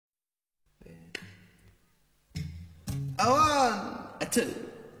1, 2,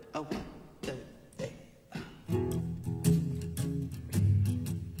 1, 2, 3.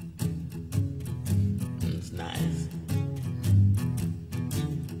 It's nice.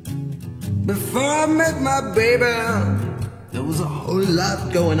 Before I met my baby, there was a whole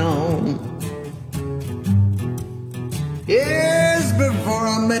lot going on. Yes, before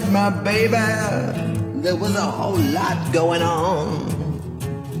I met my baby, there was a whole lot going on.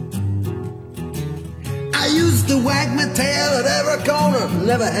 I used to wag my tail at every corner,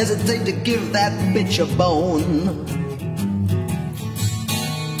 never hesitate to give that bitch a bone.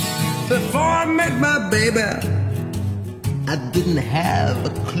 Before I met my baby, I didn't have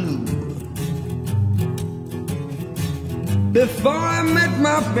a clue. Before I met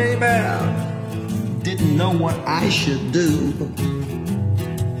my baby, didn't know what I should do.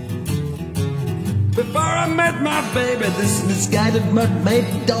 Before I met my baby, this misguided mutt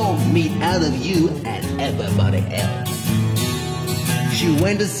made dog meat out of you and everybody else. She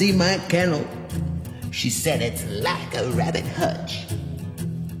went to see my kennel. She said it's like a rabbit hutch.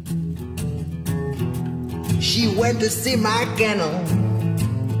 She went to see my kennel.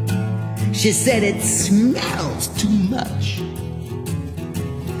 She said it smells too much.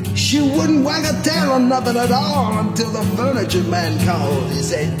 She wouldn't wag a tail or nothing at all until the furniture man called. He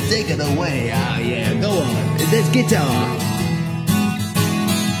said, take it away. Oh yeah, go on. This guitar.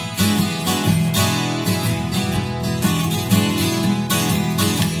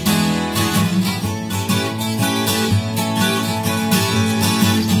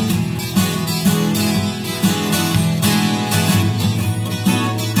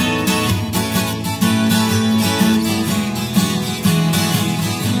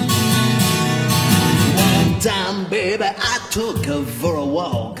 Time, baby, I took her for a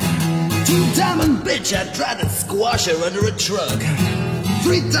walk. 2-time bitch, I tried to squash her under a truck.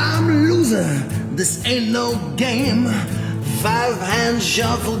 3-time loser, this ain't no game. 5-hand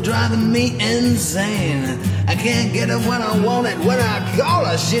shuffle driving me insane. I can't get her when I want it. When I call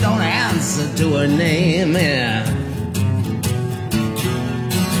her, she don't answer to her name. Yeah.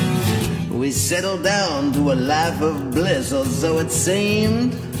 We settled down to a life of bliss, or so it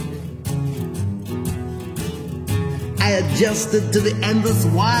seemed. I adjusted to the endless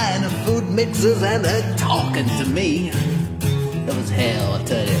wine of food mixers and her talking to me. It was hell, I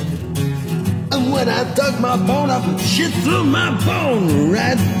tell you. And when I dug my bone up, she threw my bone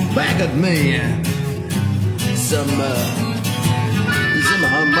right back at me. Some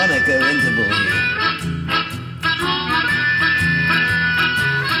harmonica interval.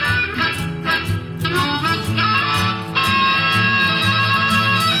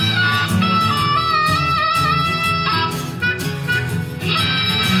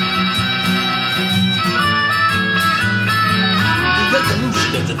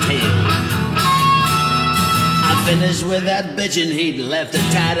 I finished with that bitch and he'd left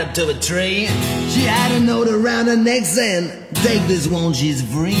her tied up to a tree. She had a note around her neck saying, take this one, she's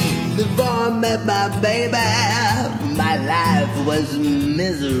free. Before I met my baby, my life was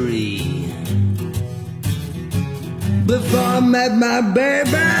misery. Before I met my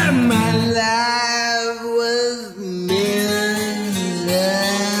baby, my life